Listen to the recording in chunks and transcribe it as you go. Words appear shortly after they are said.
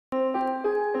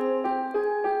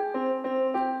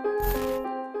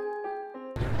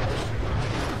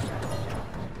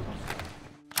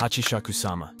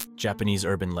Hachishakusama, Japanese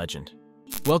urban legend.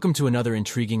 Welcome to another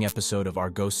intriguing episode of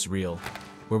Our Ghosts Reel,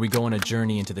 where we go on a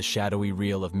journey into the shadowy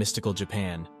reel of mystical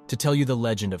Japan to tell you the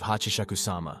legend of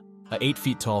Hachishakusama, a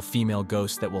 8-feet-tall female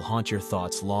ghost that will haunt your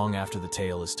thoughts long after the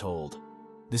tale is told.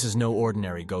 This is no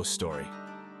ordinary ghost story,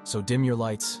 so dim your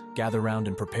lights, gather round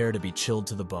and prepare to be chilled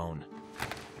to the bone.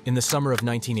 In the summer of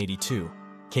 1982,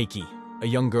 Keiki, a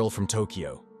young girl from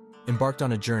Tokyo, embarked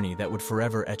on a journey that would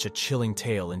forever etch a chilling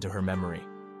tale into her memory.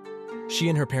 She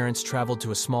and her parents traveled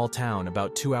to a small town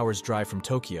about 2 hours' drive from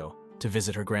Tokyo to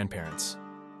visit her grandparents.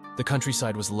 The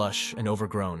countryside was lush and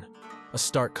overgrown, a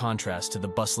stark contrast to the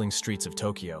bustling streets of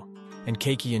Tokyo, and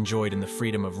Keiki enjoyed in the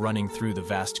freedom of running through the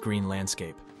vast green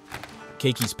landscape.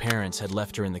 Keiki's parents had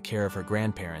left her in the care of her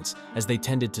grandparents as they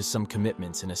tended to some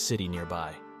commitments in a city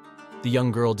nearby. The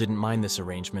young girl didn't mind this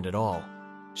arrangement at all.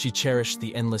 She cherished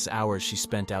the endless hours she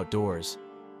spent outdoors,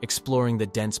 exploring the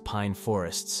dense pine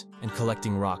forests and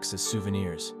collecting rocks as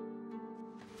souvenirs.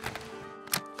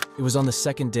 It was on the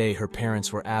second day her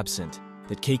parents were absent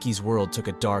that Keiki's world took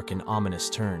a dark and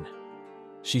ominous turn.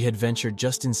 She had ventured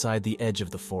just inside the edge of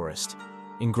the forest,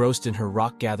 engrossed in her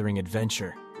rock-gathering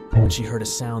adventure, when she heard a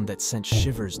sound that sent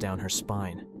shivers down her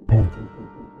spine.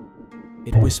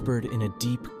 It whispered in a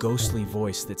deep, ghostly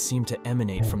voice that seemed to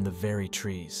emanate from the very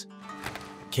trees.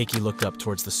 Keiki looked up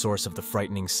towards the source of the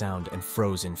frightening sound and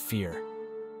froze in fear.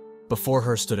 Before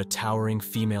her stood a towering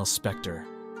female specter,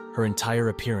 her entire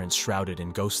appearance shrouded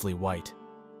in ghostly white.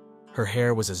 Her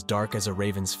hair was as dark as a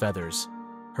raven's feathers,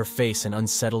 her face an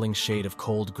unsettling shade of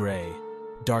cold gray,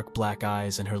 dark black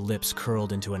eyes and her lips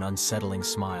curled into an unsettling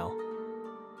smile.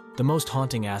 The most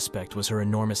haunting aspect was her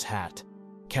enormous hat,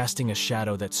 casting a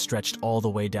shadow that stretched all the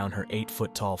way down her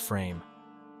 8-foot-tall frame.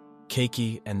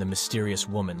 Keiki and the mysterious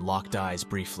woman locked eyes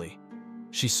briefly.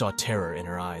 She saw terror in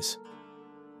her eyes.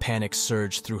 Panic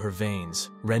surged through her veins,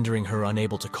 rendering her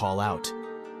unable to call out.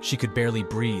 She could barely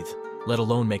breathe, let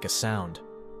alone make a sound.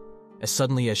 As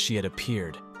suddenly as she had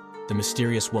appeared, the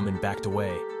mysterious woman backed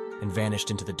away and vanished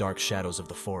into the dark shadows of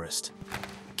the forest.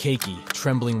 Keiki,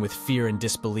 trembling with fear and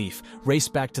disbelief,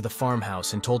 raced back to the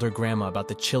farmhouse and told her grandma about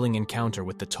the chilling encounter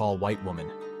with the tall white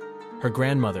woman. Her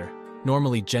grandmother,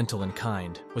 normally gentle and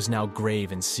kind, was now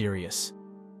grave and serious.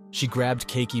 She grabbed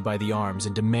Keiki by the arms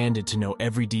and demanded to know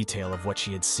every detail of what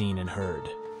she had seen and heard.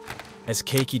 As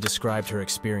Keiki described her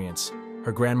experience,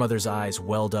 her grandmother's eyes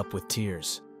welled up with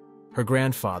tears. Her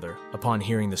grandfather, upon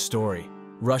hearing the story,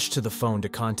 rushed to the phone to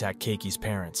contact Keiki's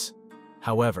parents.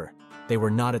 However, they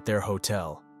were not at their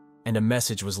hotel, and a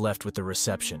message was left with the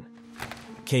reception.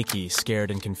 Keiki, scared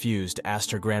and confused,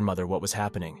 asked her grandmother what was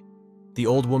happening. The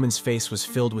old woman's face was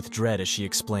filled with dread as she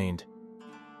explained,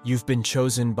 "You've been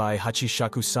chosen by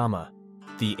Hachishakusama,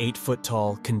 the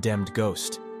 8-foot-tall condemned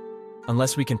ghost.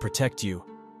 Unless we can protect you,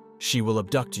 she will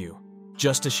abduct you,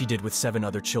 just as she did with 7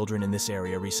 other children in this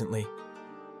area recently."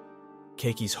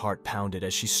 Keiki's heart pounded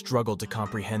as she struggled to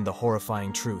comprehend the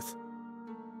horrifying truth.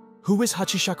 "Who is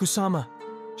Hachishakusama?"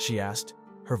 she asked,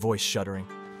 her voice shuddering.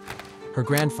 Her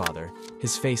grandfather,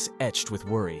 his face etched with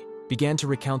worry, began to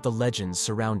recount the legends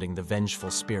surrounding the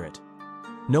vengeful spirit.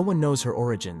 "No one knows her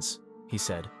origins," he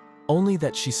said, "only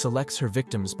that she selects her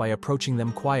victims by approaching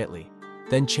them quietly,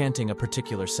 then chanting a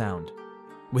particular sound.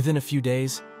 Within a few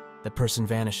days, that person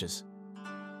vanishes.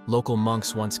 Local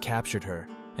monks once captured her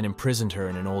and imprisoned her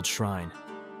in an old shrine,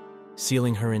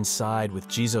 sealing her inside with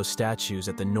Jizo statues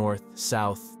at the north,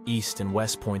 south, east, and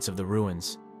west points of the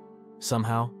ruins.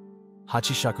 Somehow,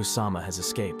 Hachishakusama has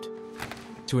escaped."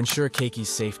 To ensure Keiki's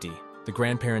safety, the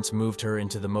grandparents moved her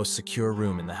into the most secure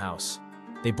room in the house.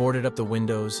 They boarded up the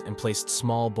windows and placed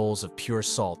small bowls of pure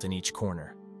salt in each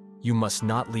corner. "You must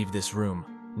not leave this room,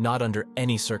 not under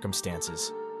any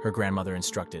circumstances," her grandmother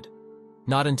instructed.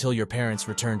 "Not until your parents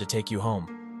return to take you home."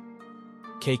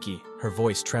 Keiki, her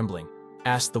voice trembling,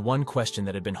 asked the one question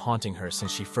that had been haunting her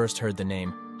since she first heard the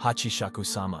name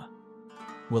Hachishakusama.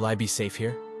 "Will I be safe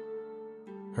here?"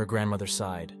 Her grandmother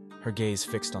sighed, her gaze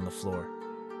fixed on the floor.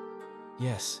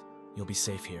 "Yes, you'll be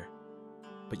safe here.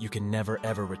 But you can never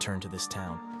ever return to this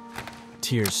town."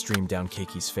 Tears streamed down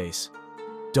Keiki's face.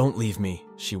 "Don't leave me,"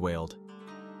 she wailed.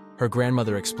 Her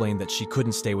grandmother explained that she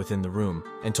couldn't stay within the room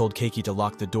and told Keiki to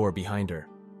lock the door behind her.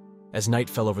 As night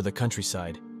fell over the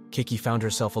countryside, Keiki found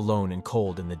herself alone and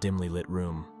cold in the dimly lit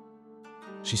room.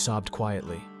 She sobbed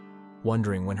quietly,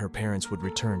 wondering when her parents would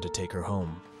return to take her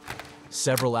home.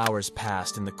 Several hours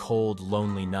passed in the cold,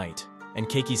 lonely night, and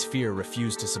Keiki's fear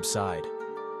refused to subside.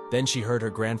 Then she heard her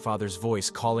grandfather's voice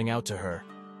calling out to her.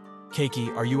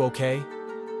 "Keiki, are you okay?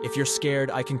 If you're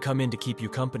scared, I can come in to keep you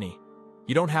company.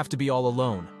 You don't have to be all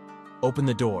alone. Open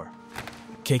the door."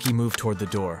 Keiki moved toward the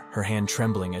door, her hand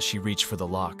trembling as she reached for the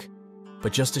lock.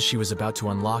 But just as she was about to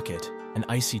unlock it, an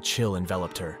icy chill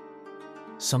enveloped her.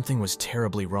 Something was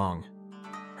terribly wrong.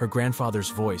 Her grandfather's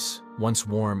voice, once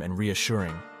warm and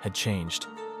reassuring, had changed.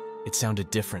 It sounded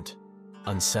different,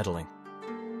 unsettling.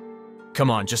 "Come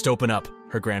on, just open up,"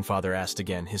 her grandfather asked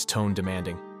again, his tone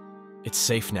demanding. "It's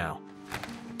safe now."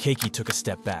 Keiki took a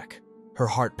step back, her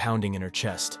heart pounding in her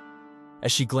chest.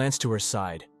 As she glanced to her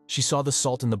side, she saw the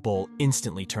salt in the bowl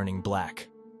instantly turning black.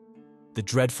 The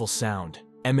dreadful sound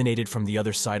emanated from the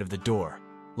other side of the door,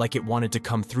 like it wanted to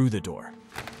come through the door.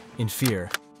 In fear,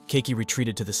 Keiki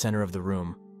retreated to the center of the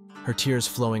room, her tears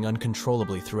flowing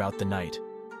uncontrollably throughout the night,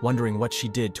 wondering what she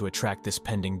did to attract this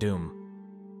pending doom.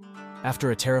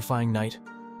 After a terrifying night,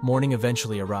 morning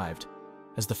eventually arrived.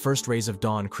 As the first rays of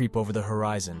dawn creep over the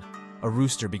horizon, a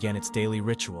rooster began its daily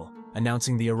ritual,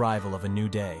 announcing the arrival of a new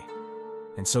day.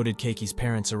 And so did Keiki's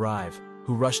parents arrive,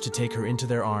 who rushed to take her into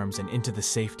their arms and into the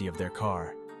safety of their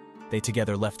car. They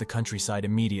together left the countryside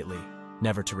immediately,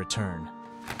 never to return.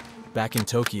 Back in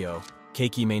Tokyo,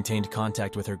 Keiki maintained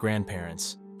contact with her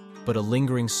grandparents, but a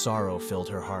lingering sorrow filled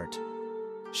her heart.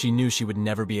 She knew she would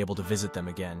never be able to visit them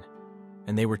again,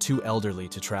 and they were too elderly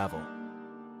to travel.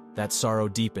 That sorrow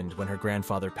deepened when her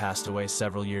grandfather passed away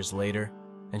several years later,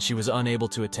 and she was unable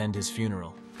to attend his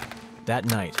funeral. That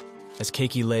night, as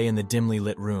Keiki lay in the dimly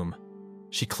lit room,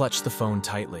 she clutched the phone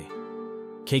tightly.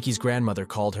 Keiki's grandmother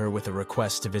called her with a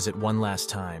request to visit one last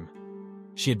time.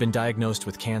 She had been diagnosed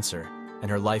with cancer,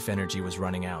 and her life energy was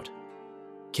running out.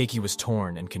 Keiki was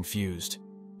torn and confused,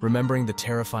 remembering the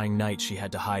terrifying night she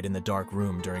had to hide in the dark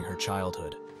room during her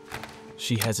childhood.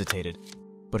 She hesitated,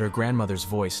 but her grandmother's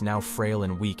voice, now frail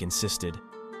and weak, insisted,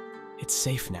 "It's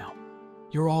safe now.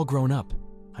 You're all grown up.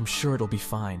 I'm sure it'll be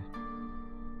fine."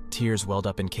 Tears welled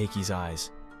up in Keiki's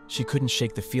eyes. She couldn't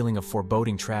shake the feeling of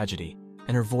foreboding tragedy,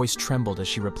 and her voice trembled as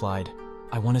she replied,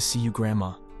 "I want to see you,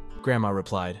 Grandma." Grandma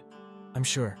replied, "I'm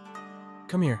sure.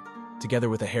 Come here," together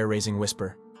with a hair-raising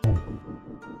whisper.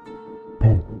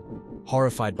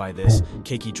 Horrified by this,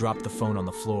 Keiki dropped the phone on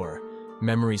the floor.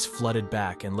 Memories flooded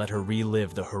back and let her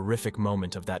relive the horrific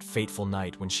moment of that fateful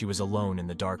night when she was alone in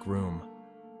the dark room,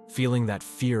 feeling that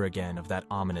fear again of that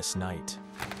ominous night.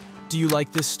 Do you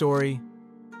like this story?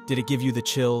 Did it give you the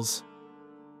chills?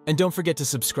 And don't forget to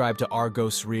subscribe to Our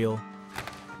Ghosts Real.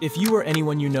 If you or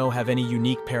anyone you know have any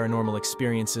unique paranormal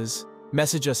experiences,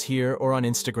 message us here or on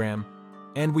Instagram,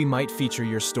 and we might feature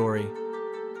your story.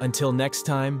 Until next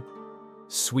time,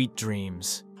 sweet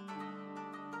dreams.